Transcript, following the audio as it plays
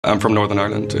I'm from Northern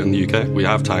Ireland in the UK. We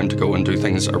have time to go and do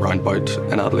things around about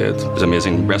in Adelaide. There's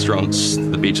amazing restaurants,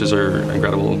 the beaches are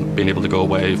incredible. Being able to go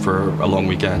away for a long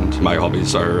weekend. My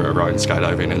hobbies are around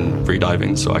skydiving and free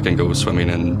diving, so I can go swimming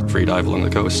and free dive along the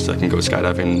coast. I can go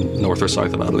skydiving north or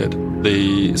south of Adelaide.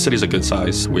 The city's a good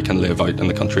size. We can live out in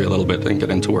the country a little bit and get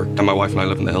into work. And my wife and I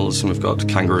live in the hills, and we've got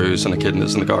kangaroos and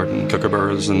echidnas in the garden,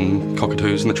 kookaburras and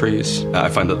cockatoos in the trees. I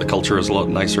find that the culture is a lot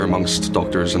nicer amongst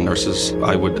doctors and nurses.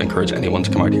 I would encourage anyone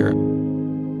to come out here.